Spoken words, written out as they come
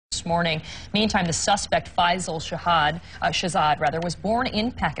this morning. Meantime, the suspect, Faisal Shahzad, was born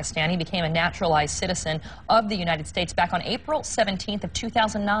in Pakistan. He became a naturalized citizen of the United States back on April 17th of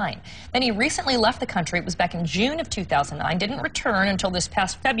 2009. Then he recently left the country. It was back in June of 2009. Didn't return until this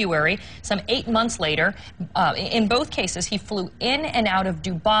past February, some 8 months later. In both cases, he flew in and out of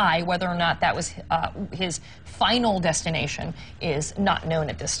Dubai. Whether or not that was his final destination is not known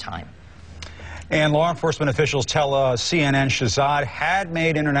at this time. And law enforcement officials tell CNN Shahzad had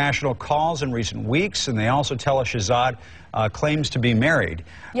made international calls in recent weeks, and they also tell us Shahzad claims to be married.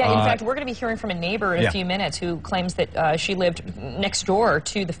 Yeah, in fact, we're going to be hearing from a neighbor in a few minutes who claims that she lived next door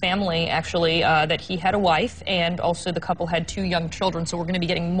to the family, actually, that he had a wife, and also the couple had 2 young children. So we're going to be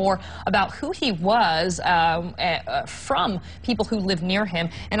getting more about who he was from people who live near him,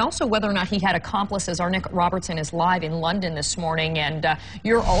 and also whether or not he had accomplices. Our Nick Robertson is live in London this morning, and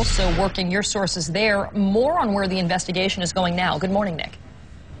you're also working your sources there. More on where the investigation is going now. Good morning, Nick.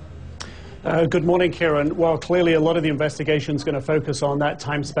 Good morning, Kieran. Well, clearly a lot of the investigation is going to focus on that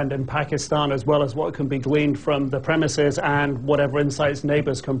time spent in Pakistan, as well as what can be gleaned from the premises and whatever insights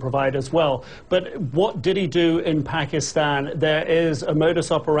neighbors can provide as well. But what did he do in Pakistan? There is a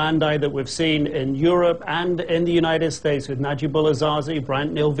modus operandi that we've seen in Europe and in the United States with Najibullah Zazi,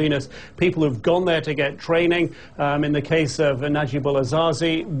 Bryant Neal Venus, people who've gone there to get training. In the case of Najibullah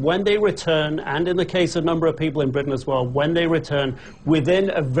Zazi, when they return, and in the case of a number of people in Britain as well, when they return, within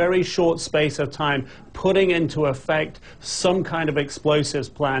a very short space of time, putting into effect some kind of explosives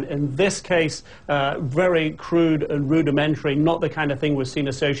plan. In this case, very crude and rudimentary, not the kind of thing we've seen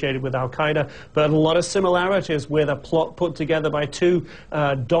associated with Al-Qaeda, but a lot of similarities with a plot put together by 2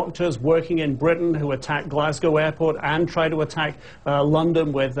 doctors working in Britain who attacked Glasgow Airport and tried to attack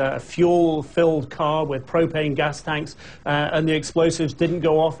London with a fuel-filled car with propane gas tanks, and the explosives didn't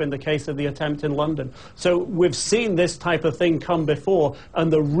go off in the case of the attempt in London. So we've seen this type of thing come before,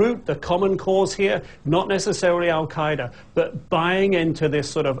 and the root, the common cause here, not necessarily Al-Qaeda, but buying into this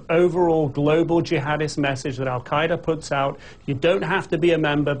sort of overall global jihadist message that Al-Qaeda puts out. You don't have to be a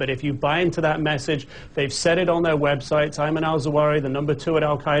member, but if you buy into that message, they've said it on their websites. Ayman al-Zawahiri, the number 2 at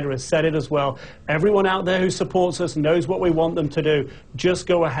Al-Qaeda, has said it as well. Everyone out there who supports us knows what we want them to do. Just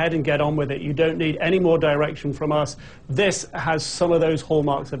go ahead and get on with it. You don't need any more direction from us. This has some of those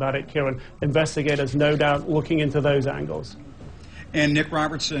hallmarks about it, Kieran. Investigators, no doubt, looking into those angles. And Nick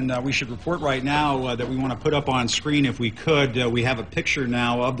Robertson, we should report right now that we want to put up on screen, if we could. We have a picture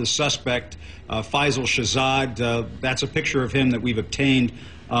now of the suspect, Faisal Shahzad. That's a picture of him that we've obtained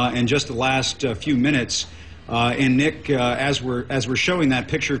in just the last few minutes. And Nick, as we're showing that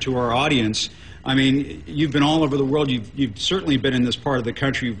picture to our audience, I mean, you've been all over the world. You've certainly been in this part of the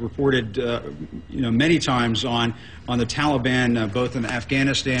country. You've reported, many times on the Taliban, both in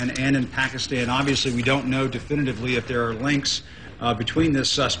Afghanistan and in Pakistan. Obviously, we don't know definitively if there are links between this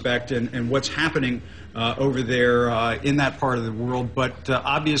suspect and what's happening over there in that part of the world. But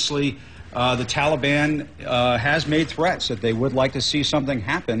obviously, the Taliban has made threats that they would like to see something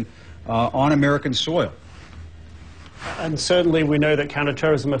happen on American soil. And certainly we know that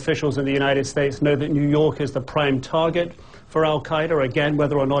counterterrorism officials in the United States know that New York is the prime target for Al-Qaeda, again,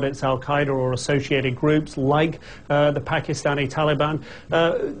 whether or not it's Al-Qaeda or associated groups like the Pakistani Taliban.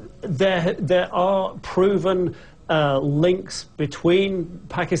 There are proven links between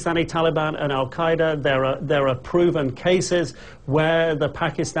Pakistani Taliban and Al-Qaeda. There are proven cases where the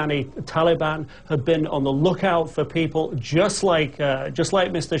Pakistani Taliban have been on the lookout for people just like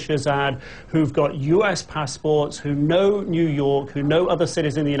Mr. Shahzad, who've got U.S. passports, who know New York, who know other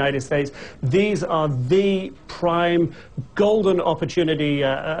cities in the United States. These are the prime golden opportunity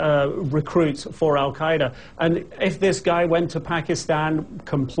recruits for Al-Qaeda. And if this guy went to Pakistan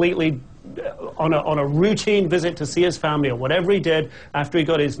completely on a routine visit to see his family, or whatever he did after he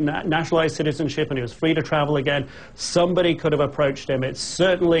got his nationalized citizenship and he was free to travel again, somebody could have approached him. It's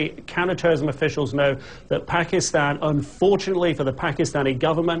certainly, counterterrorism officials know that Pakistan, unfortunately for the Pakistani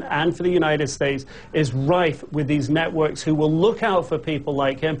government and for the United States, is rife with these networks who will look out for people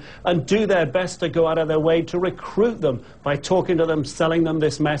like him and do their best to go out of their way to recruit them by talking to them, selling them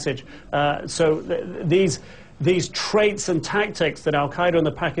this message. These traits and tactics that Al-Qaeda and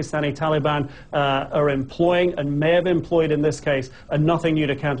the Pakistani Taliban are employing and may have employed in this case are nothing new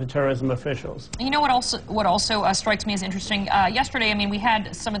to counterterrorism officials. You know what also strikes me as interesting? Yesterday, I mean, we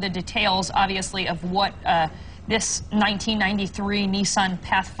had some of the details, obviously, of what this 1993 Nissan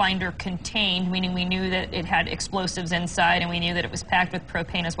Pathfinder contained, meaning we knew that it had explosives inside and we knew that it was packed with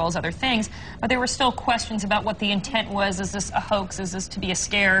propane as well as other things, but there were still questions about what the intent was. Is this a hoax? Is this to be a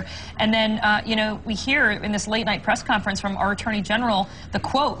scare? And then, you know, we hear in this late night press conference from our Attorney General the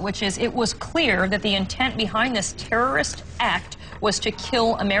quote, which is, "It was clear that the intent behind this terrorist act was to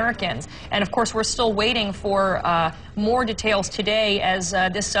kill Americans." And of course, we're still waiting for more details today as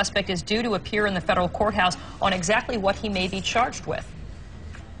this suspect is due to appear in the federal courthouse on exactly what he may be charged with.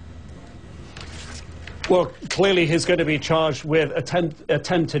 Well, clearly he's going to be charged with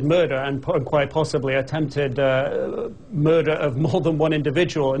attempted murder and quite possibly attempted murder of more than one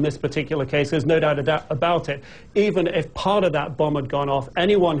individual in this particular case. There's no doubt about it. Even if part of that bomb had gone off,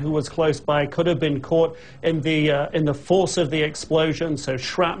 anyone who was close by could have been caught in the force of the explosion. So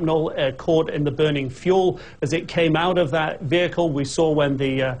shrapnel caught in the burning fuel as it came out of that vehicle. We saw when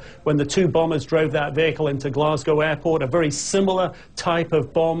the two bombers drove that vehicle into Glasgow Airport, a very similar type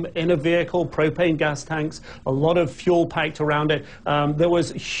of bomb in a vehicle, propane gas tanks, a lot of fuel packed around it. There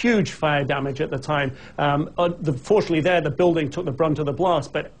was huge fire damage at the time. Fortunately there, the building took the brunt of the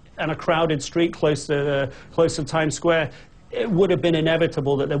blast, but on a crowded street close to Times Square, it would have been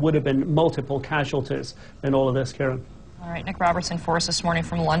inevitable that there would have been multiple casualties in all of this, Kieran. All right, Nick Robertson for us this morning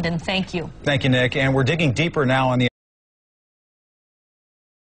from London. Thank you. Thank you, Nick. And we're digging deeper now on the